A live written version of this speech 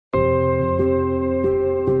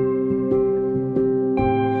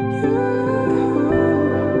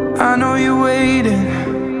I know you're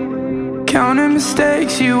waiting, counting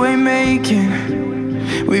mistakes you ain't making.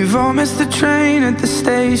 We've all missed the train at the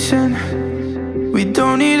station. We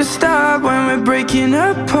don't need to stop when we're breaking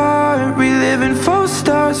apart. We live in false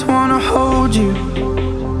stars, wanna hold you.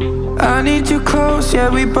 I need you close, yeah,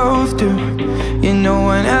 we both do. You know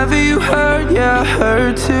whenever you hurt, yeah, I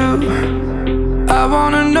hurt too. I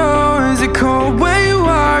wanna know, is it cold where you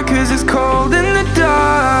are? Cause it's cold in the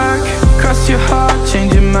dark. Cross your heart,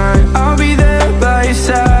 change your mind, I'll be there by your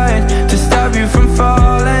side to stop you from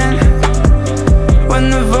falling.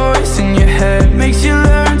 When the voice in your head makes you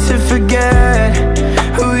learn to forget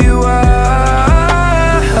who you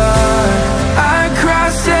are. I'd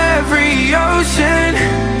cross every ocean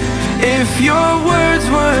if your words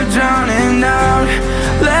were drowning out.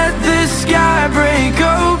 Let the sky break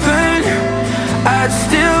open, I'd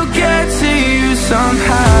still get to you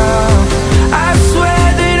somehow. I swear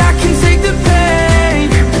that I can take the pain,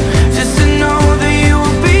 just to know that you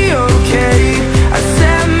will be okay. I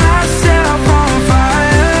set myself on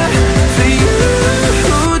fire for you,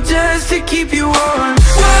 just to keep you warm.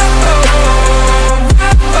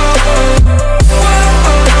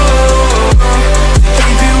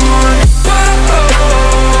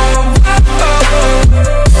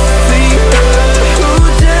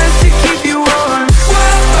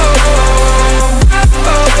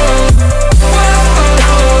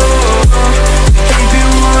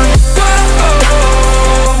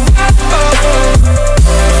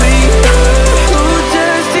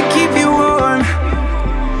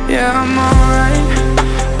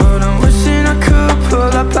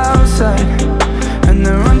 And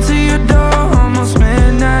then run to your door almost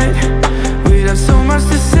midnight. We'd have so much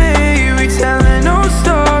to say, retelling old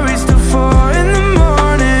stories till 4 in the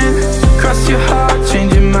morning. Cross your heart,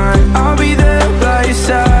 change your mind, I'll be there by your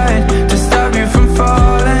side to stop you from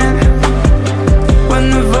falling. When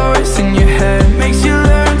the voice in your head makes you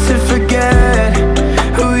learn to forget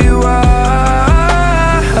who you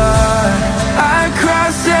are. I'd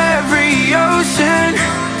cross every ocean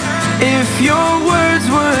if your words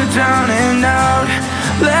were drowning out.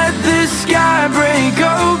 Let the sky break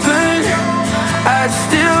open, I'd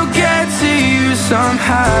still get to you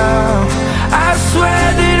somehow. I swear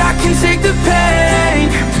that I can take the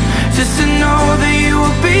pain, just to know that you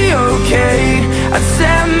will be okay. I'd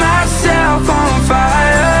set